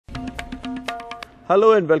Hello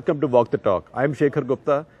and welcome to Walk the Talk. I am Shekhar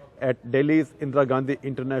Gupta at Delhi's Indira Gandhi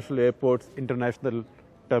International Airport's International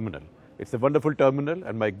Terminal. It's a wonderful terminal,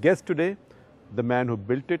 and my guest today, the man who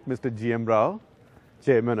built it, Mr. G M Rao,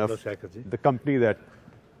 chairman of the company that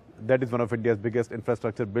is one of India's biggest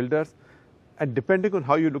infrastructure builders. And depending on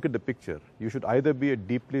how you look at the picture, you should either be a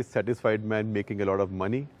deeply satisfied man making a lot of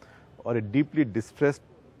money or a deeply distressed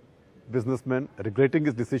businessman regretting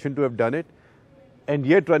his decision to have done it, and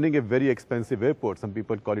yet running a very expensive airport. Some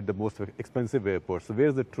people call it the most expensive airport. So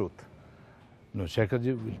where's the truth? No,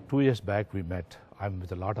 Shekharji, 2 years back we met. I'm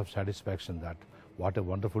with a lot of satisfaction that what a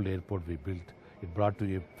wonderful airport we built. It brought to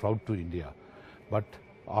a proud to India. But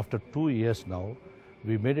after 2 years now,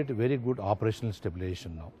 we made it a very good operational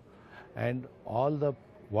stabilization now. And all the,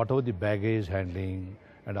 whatever the baggage handling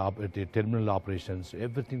and the terminal operations,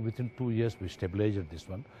 everything within 2 years we stabilized this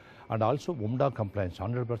one. And also UMDA compliance,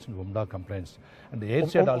 100% UMDA compliance. And the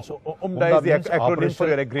airside also. UMDA is the acronym for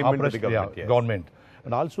your agreement with the government. Yeah, government.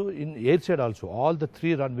 And also in airside also, all the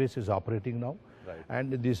 3 runways is operating now. Right.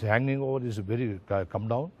 And this hanging over is very come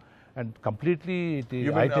down. And completely the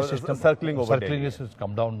IT system circling is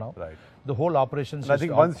come down now. Right. The whole operations. I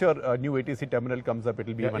think once your new ATC terminal comes up, it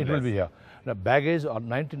will be even it less. Will be here. The baggage on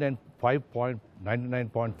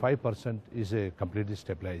 99.5% is completely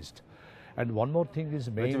stabilized. And one more thing is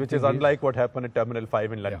which is unlike what happened at Terminal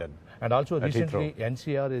 5 in London. Yeah. And also recently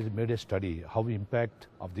NCR has made a study how impact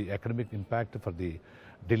of the economic impact for the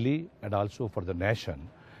Delhi and also for the nation.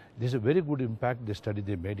 This is a very good impact, the study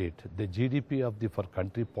they made it. The GDP of the for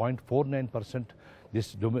country 0.49%,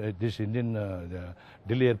 this Indian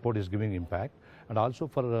Delhi airport is giving impact. And also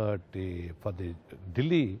for the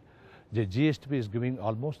Delhi, the GST is giving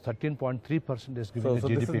almost 13.3% is giving the GDP. So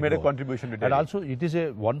this has made a contribution to Delhi. And also it is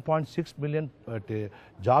a 1.6 million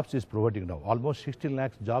jobs is providing now. Almost 16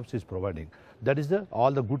 lakhs jobs is providing. That is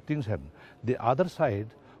all the good things happen. The other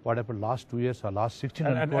side, what happened last 2 years or last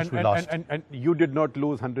 16 crores we lost. And you did not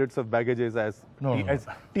lose hundreds of baggages as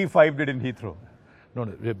T5 did in Heathrow. No,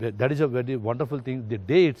 that is a very wonderful thing. The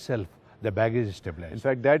day itself, the baggage is stabilized. In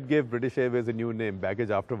fact, that gave British Airways a new name,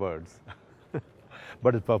 baggage afterwards.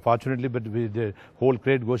 But fortunately, the whole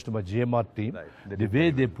credit goes to my GMR team. Right. The way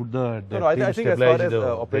they put the I think as far as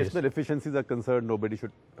operational efficiencies are concerned, nobody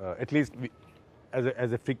should, at least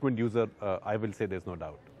as a frequent user, I will say there's no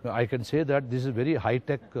doubt. I can say that this is a very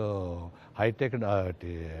high-tech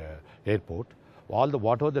airport.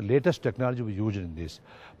 Whatever the latest technology we use in this.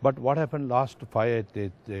 But what happened last 2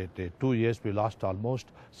 years, we lost almost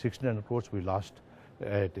 1,600 crores we lost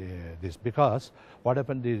at this. Because what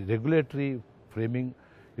happened, the regulatory framing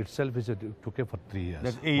itself is took for 3 years.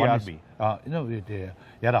 That's AERB.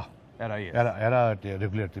 ERA yes.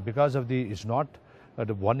 Regulatory. Because of it's not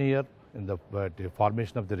 1 year in the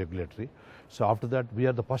formation of the regulatory. So after that, we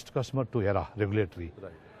are the first customer to ERA regulatory.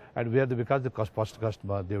 Right. And we are because the first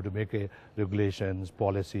customer, they have to make regulations,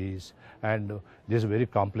 policies, and this is a very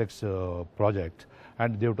complex project.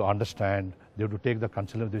 And they have to understand, they have to take the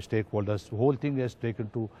consent of the stakeholders. The whole thing has taken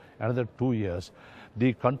to another 2 years.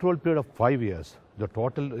 The control period of 5 years, the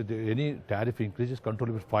total, any tariff increase is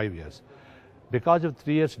controlled with 5 years. Because of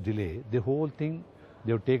 3 years delay, the whole thing,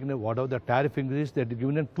 they have taken whatever the tariff increase, they have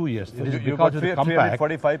given in 2 years. So it is because of the compact.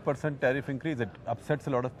 45% tariff increase, it upsets a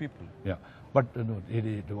lot of people. Yeah. But no,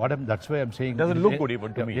 that's why I'm saying... It doesn't look good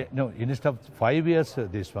even to me. No, instead of 5 years,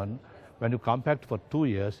 this one, when you compact for 2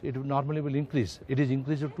 years, it normally will increase. It is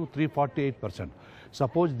increased to 348%.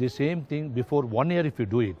 Suppose the same thing before 1 year if you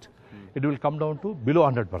do it, it will come down to below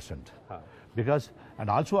 100%. Because, and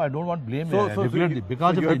also I don't want to blame regulatory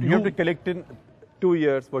because of you have to collect in 2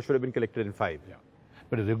 years what should have been collected in 5. Yeah.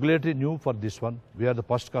 But regulatory new for this one. We are the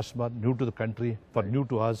first customer, new to the country, new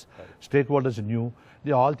to us. Stakeholders new.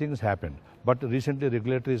 All things happened. But recently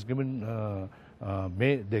regulatory is given,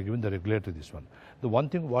 they're given the regulatory this one. The one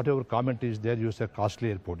thing, whatever comment is there, you say costly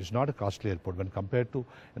airport. It's not a costly airport when compared to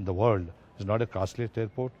in the world. It's not a costly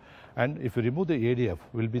airport. And if you remove the ADF,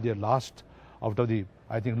 will be the last out of the,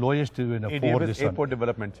 I think, lowest in a ADF 4 is airport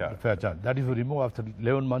development charge. Fair charge. That if you remove after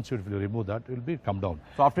 11 months, if you remove that, it will be come down.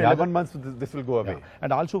 So after 11 months, this will go away. Yeah.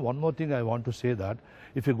 And also one more thing I want to say that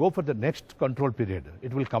if you go for the next control period,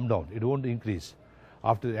 it will come down. It won't increase.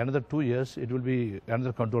 After another 2 years, it will be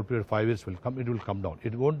another control period, 5 years will come, it will come down.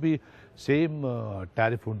 It won't be same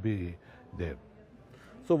tariff won't be there.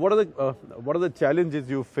 So what are the challenges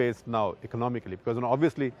you face now economically? Because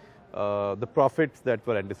obviously the profits that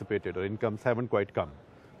were anticipated or incomes haven't quite come.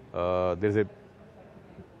 There's a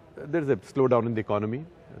slowdown in the economy,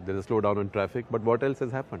 there's a slowdown in traffic, but what else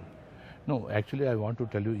has happened? No, actually, I want to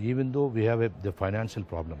tell you, even though we have the financial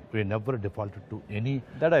problem, we never defaulted to any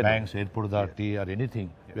banks, airport authority or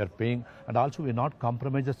anything. We are paying, and also we are not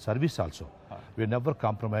compromised the service also. We never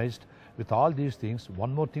compromised with all these things.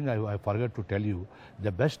 One more thing I forgot to tell you,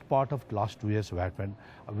 the best part of last 2 years happened,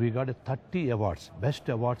 we got 30 awards, best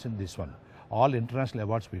awards in this one. All international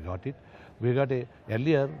awards we got it. We got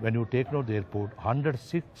earlier, when you take note the airport,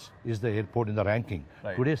 106 is the airport in the ranking.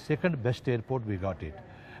 Right. Today, second best airport we got it.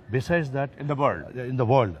 Besides that, In the world? In the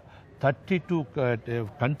world, 32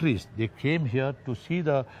 countries, they came here to see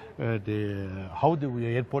how the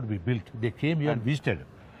airport we built. They came here and visited.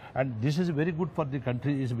 And this is very good for the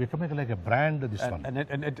country. It's becoming like a brand, this one.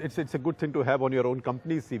 And it's a good thing to have on your own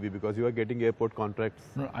company's CV because you are getting airport contracts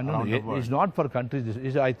around the world. It's not for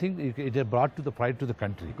countries. I think it is brought to the pride to the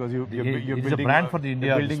country. Because you're it's building a brand for the India.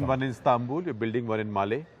 You're building one in Istanbul, you're building one in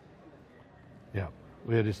Male. Yeah,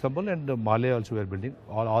 we are Istanbul and Male also we are building.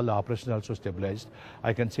 All the operations also stabilized.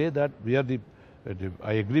 I can say that we are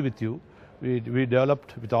I agree with you. We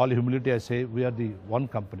developed, with all humility I say, we are the one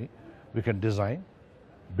company. We can design,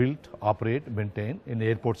 build, operate, maintain in the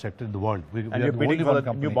airport sector in the world. And you're bidding for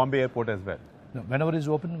the new Bombay airport as well. Whenever it's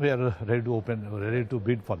open, we are ready to open, ready to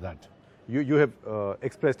bid for that. You have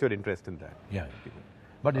expressed your interest in that. Yeah.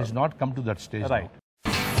 But it's not come to that stage Right.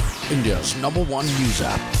 now. India's #1 news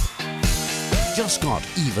app. Just got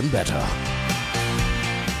even better.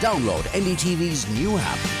 Download NDTV's new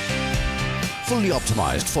app. Fully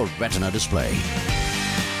optimized for retina display.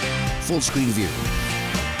 Full screen view.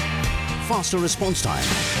 Faster response time.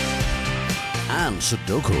 And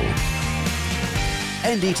Sudoku.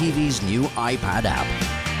 NDTV's new iPad app.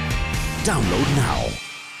 Download now.